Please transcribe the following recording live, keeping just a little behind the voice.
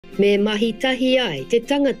me mahi tahi ai te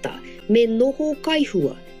tangata me noho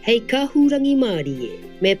kaihua hei kahurangi Māori e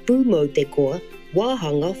me pūmau te koa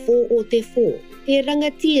wāhanga 4 o te 4 e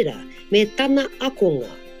rangatira me tana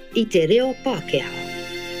akonga I te reo Pākehā.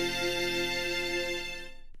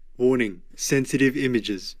 Warning, sensitive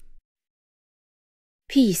images.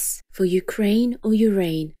 Peace for Ukraine or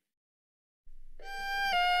Urain.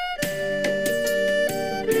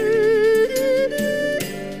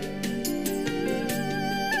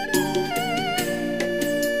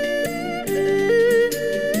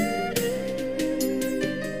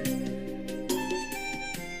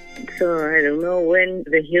 So I don't know when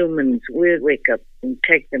the humans will wake up and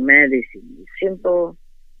take the medicine, simple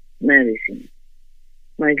medicine.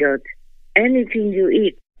 My God, anything you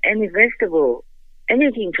eat, any vegetable,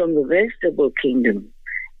 anything from the vegetable kingdom,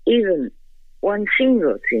 even one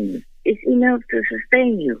single thing, is enough to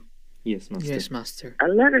sustain you. Yes, Master. Yes, Master. A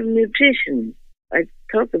lot of nutrition. I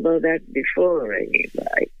talked about that before already, but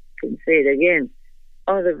I can say it again.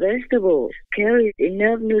 All the vegetables carry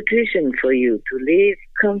enough nutrition for you to live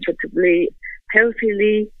comfortably,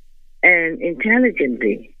 healthily, and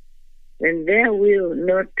intelligently. Then there will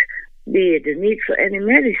not be the need for any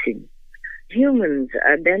medicine. Humans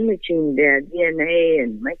are damaging their DNA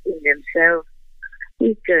and making themselves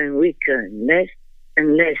weaker and weaker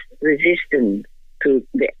and less resistant to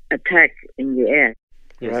the attack in the air.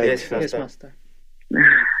 Yes, Right. yes, Yes, Master. Master.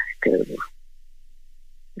 It's terrible.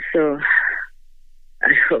 So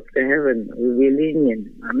I hope the heaven will be lenient.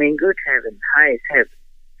 I mean, good heaven, highest heaven,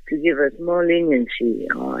 to give us more leniency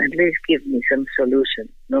or at least give me some solution,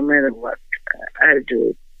 no matter what. I'll do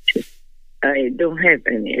it. Just, I don't have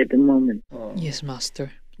any at the moment. Oh. Yes,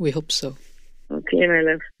 Master. We hope so. Okay, my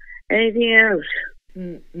love. Anything else?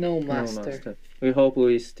 No, No, Master. Master. We hope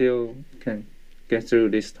we still can get through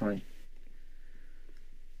this time.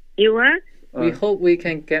 You what? We hope we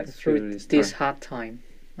can get through through this this time. hard time,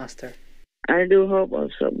 Master. I do hope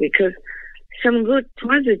also, because some good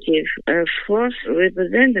positive force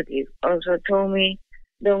representative also told me,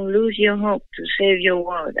 don't lose your hope to save your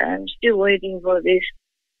world. I'm still waiting for this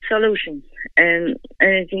solution and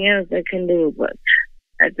anything else I can do, but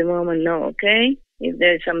at the moment, no, okay? If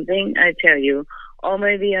there's something, I tell you, or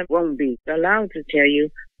maybe I won't be allowed to tell you,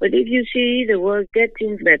 but if you see the world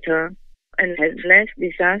getting better and has less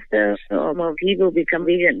disaster or more people become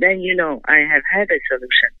vegan, then you know I have had a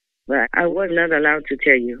solution. But I was not allowed to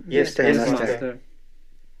tell you. Yes, Yes, Master.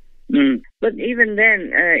 Master. But even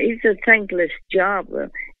then, it's a thankless job.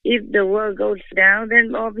 If the world goes down,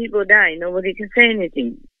 then all people die. Nobody can say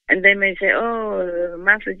anything. And they may say, oh,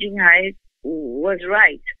 Master Jinghai was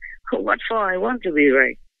right. What for? I want to be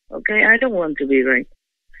right. Okay? I don't want to be right.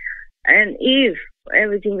 And if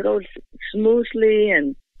everything goes smoothly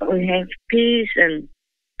and we have peace and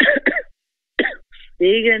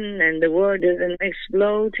vegan and the world doesn't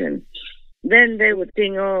explode, and then they would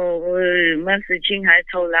think, oh, Master Jinghai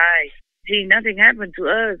told lies. See, nothing happened to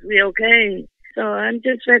us. We're okay. So I'm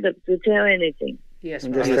just fed up to tell anything. Yes,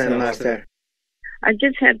 Master. Master. Understand, Master. I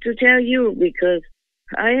just have to tell you because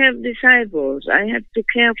I have disciples. I have to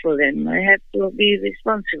care for them. I have to be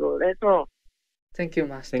responsible. That's all. Thank you,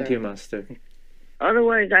 Master. Thank you, Master.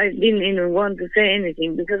 Otherwise, I didn't even want to say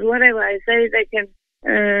anything because whatever I say, they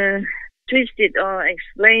can twist it or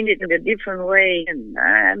explain it in a different way, and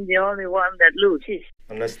I'm the only one that loses.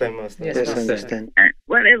 Understand, Master. Yes, Yes, Master. understand.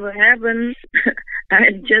 Whatever happens,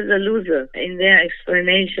 I'm just a loser in their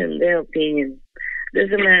explanation, their opinion.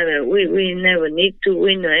 Doesn't matter. We never need to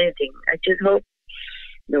win or anything. I just hope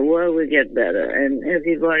the world will get better and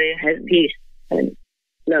everybody has peace and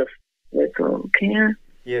love. That's all. Okay?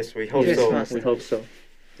 Yes, we hope Yes, so. Master. We hope so.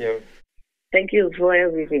 Yeah. Thank you for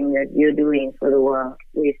everything that you're doing for the world.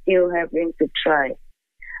 We're still having to try.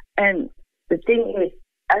 And the thing is,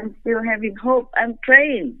 I'm still having hope. I'm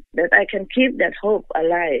praying that I can keep that hope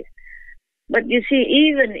alive. But you see,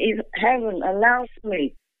 even if heaven allows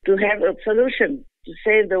me to have a solution to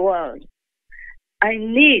save the world, I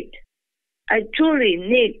truly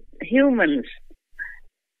need humans'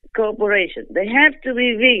 cooperation. They have to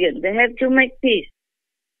be vegan. They have to make peace.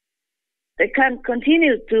 They can't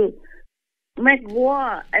continue to make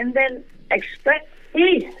war and then expect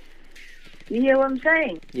peace. You hear what I'm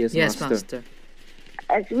saying? Yes, Yes, Master. Master.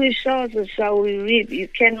 As we saw, so shall we reap. You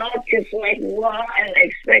cannot just make war and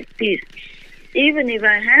expect peace. Even if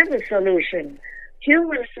I have a solution,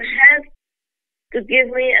 humans have to give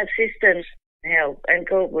me assistance, help, and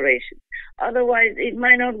cooperation. Otherwise, it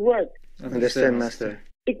might not work. Understand, Master.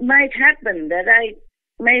 It might happen that I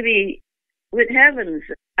maybe, with heaven's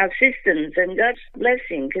assistance and God's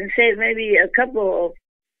blessing, can save maybe a couple of,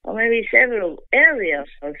 or maybe several areas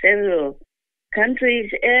or several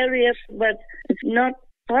countries, areas, but it's not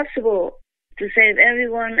possible to save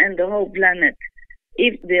everyone and the whole planet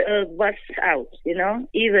if the earth busts out,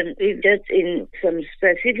 even if just in some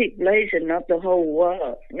specific place and not the whole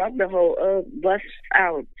world, not the whole earth busts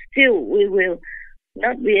out. Still, we will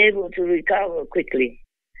not be able to recover quickly.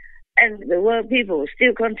 And the world people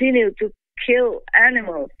still continue to kill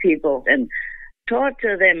animal people and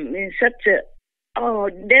torture them in such a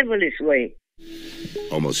devilish way.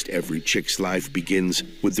 Almost every chick's life begins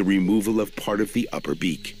with the removal of part of the upper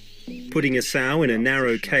beak. Putting a sow in a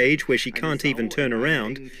narrow cage where she can't even turn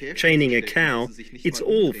around, chaining a cow, it's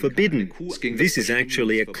all forbidden. This is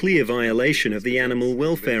actually a clear violation of the Animal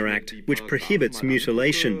Welfare Act, which prohibits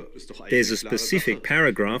mutilation. There's a specific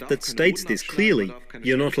paragraph that states this clearly.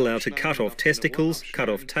 You're not allowed to cut off testicles, cut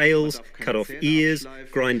off tails, cut off ears,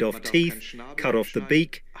 grind off teeth, cut off the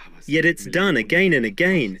beak. Yet it's done again and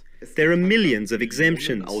again. There are millions of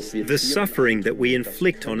exemptions. The suffering that we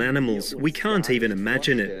inflict on animals, we can't even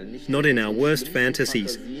imagine it. Not in our worst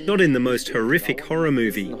fantasies, not in the most horrific horror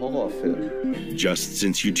movie. Just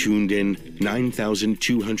since you tuned in,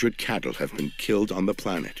 9,200 cattle have been killed on the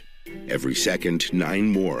planet. Every second,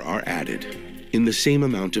 9 more are added. In the same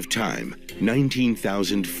amount of time,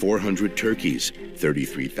 19,400 turkeys,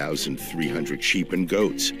 33,300 sheep and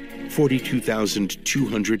goats,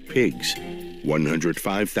 42,200 pigs,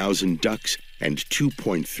 105,000 ducks, and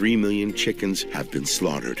 2.3 million chickens have been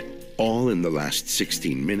slaughtered, all in the last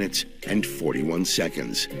 16 minutes and 41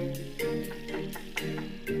 seconds.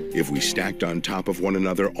 If we stacked on top of one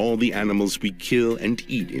another all the animals we kill and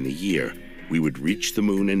eat in a year, we would reach the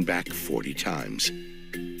moon and back 40 times.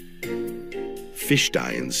 Fish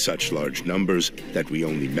die in such large numbers that we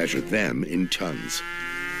only measure them in tons.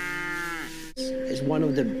 It's one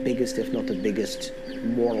of the biggest, if not the biggest,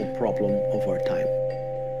 moral problem of our time.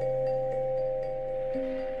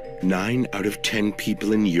 9 out of 10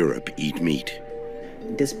 people in Europe eat meat.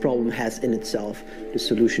 This problem has in itself the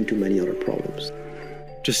solution to many other problems.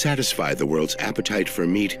 To satisfy the world's appetite for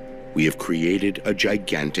meat, we have created a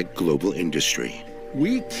gigantic global industry.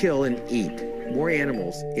 We kill and eat more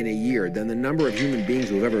animals in a year than the number of human beings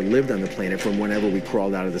who have ever lived on the planet from whenever we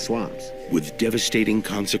crawled out of the swamps. With devastating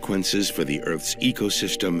consequences for the Earth's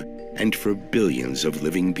ecosystem and for billions of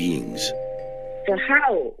living beings. So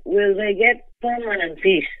how will they get permanent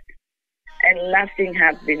peace and lasting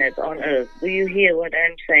happiness on Earth? Do you hear what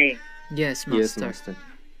I'm saying? Yes, Master. Yes, Master.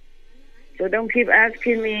 So don't keep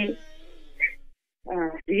asking me,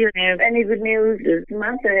 do you have any good news? Does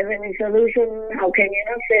Master have any solution? How can you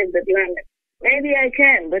not save the planet? Maybe I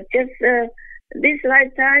can, but just this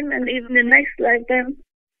lifetime and even the next lifetime,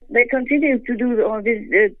 they continue to do all these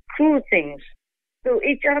cruel things to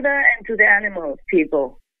each other and to the animals,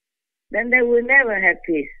 people. Then they will never have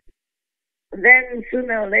peace. Then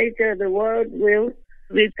sooner or later the world will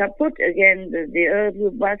be kaput again, the earth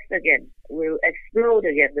will bust again, will explode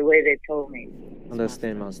again, the way they told me.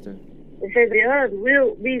 Understand, Master. They say the earth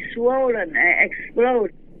will be swollen and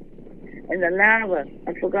explode. And the lava,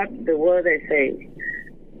 I forgot the word they say,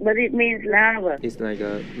 but it means lava. It's like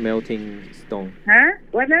a melting stone. Huh?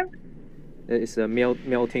 What now? It's a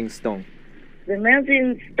melting stone. The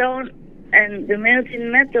melting stone and the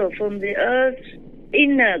melting metal from the earth's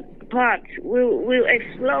inner parts will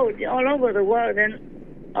explode all over the world and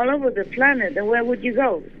all over the planet. And where would you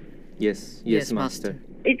go? Yes, Master.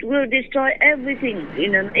 It will destroy everything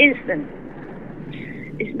in an instant.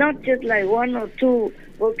 It's not just like 1 or 2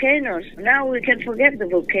 volcanoes. Now we can forget the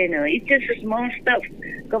volcano. It's just a small stuff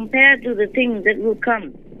compared to the things that will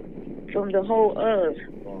come from the whole earth.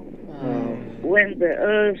 When the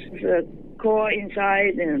earth's core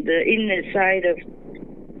inside and the inner side of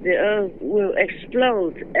the earth will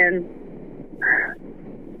explode and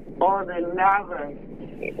all the lava,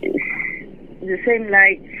 the same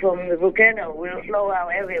light from the volcano, will flow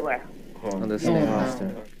out everywhere. Understand,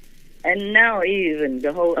 Master. And now even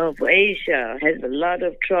the whole of Asia has a lot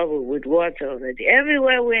of trouble with water already.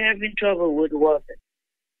 Everywhere we're having trouble with water.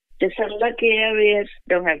 Just some lucky areas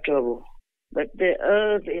don't have trouble. But the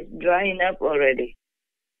earth is drying up already.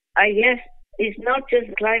 I guess it's not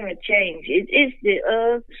just climate change. It is the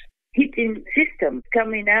earth's heating system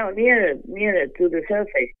coming out nearer to the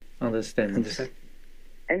surface. Understand.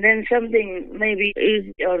 And then something maybe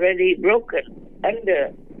is already broken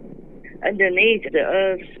underneath the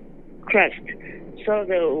earth's crust. So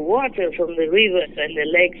the water from the rivers and the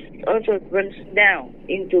lakes also runs down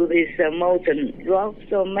into this molten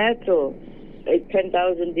rocks or metal at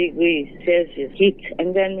 10,000 degrees Celsius heat,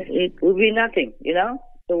 and then it will be nothing,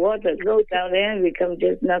 The water goes down there and becomes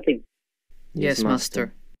just nothing. Yes,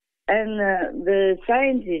 Master. And the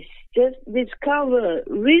scientists just discovered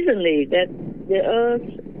recently that the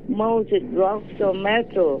Earth's molten rocks or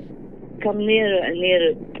metal come nearer and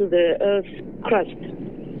nearer to the Earth's crust.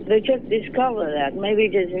 They just discover that, maybe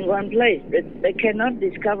just in one place, but they cannot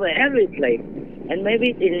discover every place. And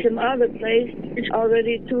maybe in some other place, it's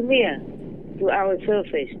already too near to our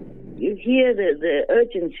surface. You hear the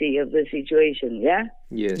urgency of the situation, yeah?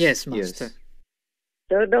 Yes, Master. Yes.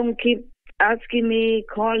 So don't keep asking me,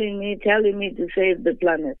 calling me, telling me to save the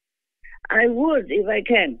planet. I would if I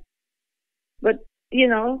can. But, you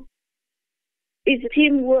know, it's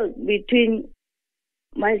teamwork between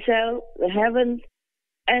myself, the heavens,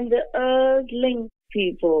 and the earthling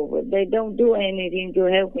people. But they don't do anything to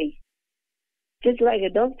help me. Just like a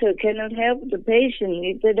doctor cannot help the patient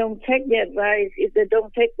if they don't take the advice, if they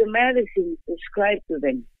don't take the medicine prescribed to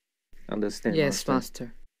them. Understand. Yes,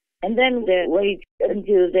 Master. And then they wait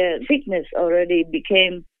until their sickness already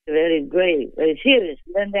became very grave, very serious.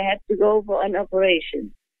 Then they have to go for an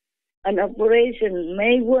operation. An operation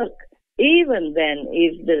may work even then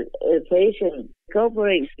if the patient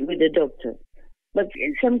cooperates with the doctor. But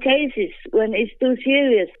in some cases, when it's too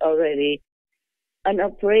serious already, an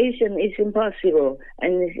operation is impossible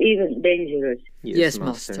and is even dangerous. Yes,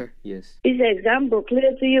 Master. Yes. Is the example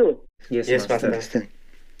clear to you? Yes, Master.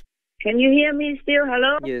 Can you hear me still?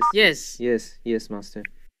 Hello? Yes. Yes. Yes. Yes, Master.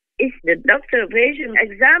 Is the doctor-patient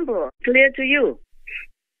example clear to you?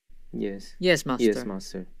 Yes. Yes, Master. Yes,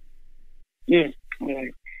 Master. Yes. All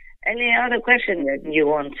right. Any other question that you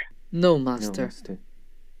want? No, No, Master. Master.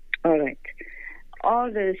 All right.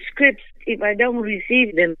 All the scripts, if I don't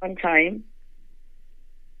receive them on time,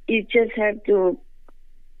 you just have to,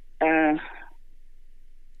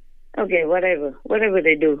 okay, whatever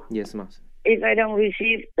they do. Yes, Master. If I don't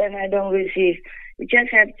receive, then I don't receive. You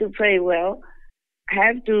just have to pray well,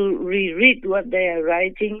 have to reread what they are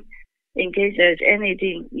writing in case there's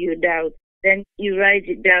anything you doubt. Then you write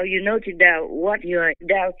it down, you note it down, what you are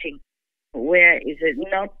doubting. Where is it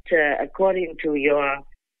not according to your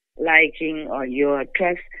liking or your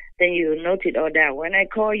trust, then you note it all down. When I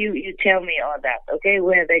call you, you tell me all that, okay?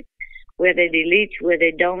 Where they delete, where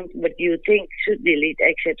they don't, but you think should delete,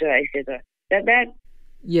 etc., etc. That?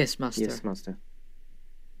 Yes, Master. Yes, Master.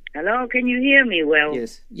 Hello, can you hear me well?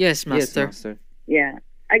 Yes. Yes, Master. Yes, Master. Yeah.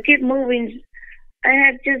 I keep moving. I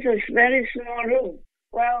have just a very small room.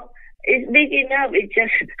 Well, it's big enough. It's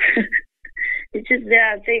just there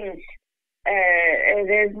are things.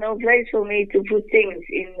 There's no place for me to put things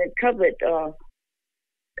in the cupboard or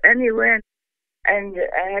anywhere. And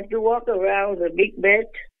I have to walk around the big bed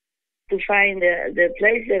to find the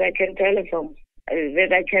place that I can telephone,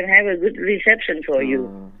 that I can have a good reception for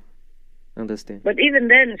you. Understand. But even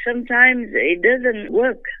then, sometimes it doesn't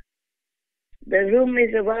work. The room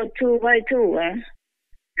is about 2 by 2, huh?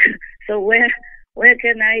 So where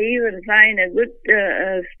can I even find a good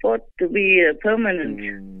spot to be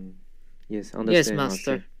permanent? Yes, understand. Yes,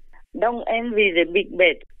 Master. Don't envy the big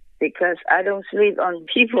bed, because I don't sleep on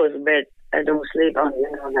people's bed. I don't sleep on,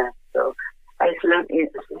 that. So I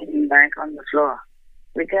sleeping back on the floor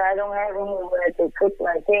because I don't have anywhere to put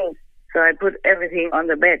my things. So I put everything on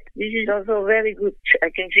the bed. This is also very good. I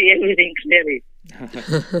can see everything clearly.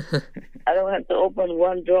 I don't have to open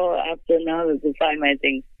one drawer after another to find my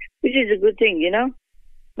things, which is a good thing,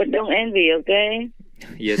 But don't envy, okay?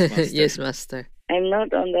 Yes, Master. Yes, Master. I'm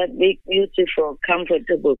not on that big, beautiful,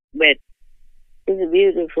 comfortable bed. It's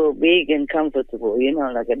beautiful, big, and comfortable,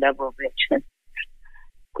 like a double bed.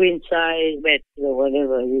 Queen size bed, or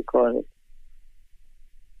whatever you call it.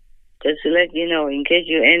 Just to let you know, in case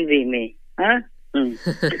you envy me. Huh?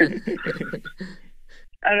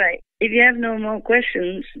 All right. If you have no more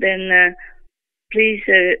questions, then please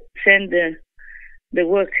send the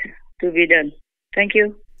work to be done. Thank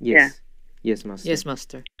you. Yes. Yeah. Yes, Master. Yes,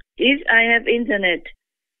 Master. If I have internet,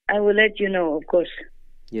 I will let you know, of course.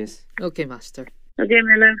 Yes. Okay, Master. Okay,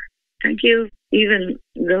 my love. Thank you. Even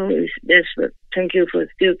though it's desperate, thank you for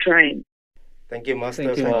still trying. Thank you, Master,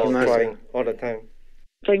 Thank you, for Master. trying all the time.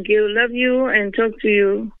 Thank you. Love you and talk to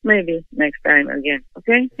you maybe next time again.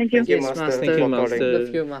 Okay? Thank you. Thank you, Yes, Master. Master. Thank you, for Master. calling.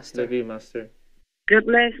 Love you, Master. Love you, Master. God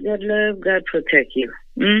bless, God love, God protect you.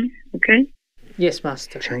 Okay? Yes,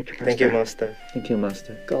 Master. Thank you, Master. Thank you, Master. Thank you,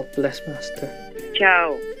 Master. God bless, Master.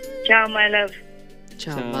 Ciao. Ciao, my love.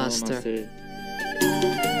 Ciao, Ciao, Master.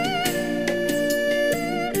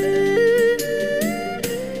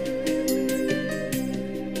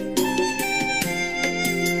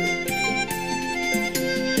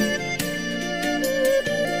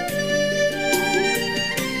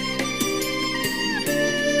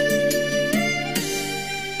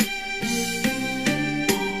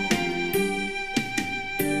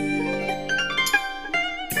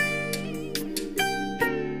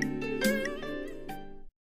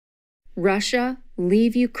 Russia,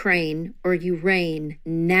 leave Ukraine or you reign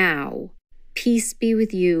now. Peace be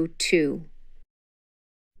with you too.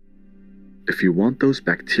 If you want those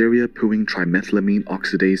bacteria pooing trimethylamine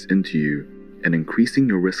oxidase into you and increasing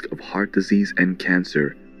your risk of heart disease and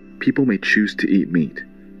cancer, people may choose to eat meat.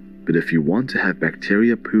 But if you want to have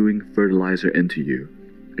bacteria pooing fertilizer into you,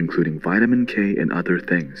 including vitamin K and other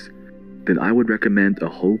things, then I would recommend a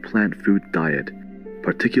whole plant food diet,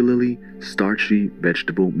 particularly starchy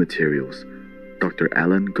vegetable materials. Dr.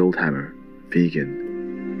 Alan Goldhammer, vegan.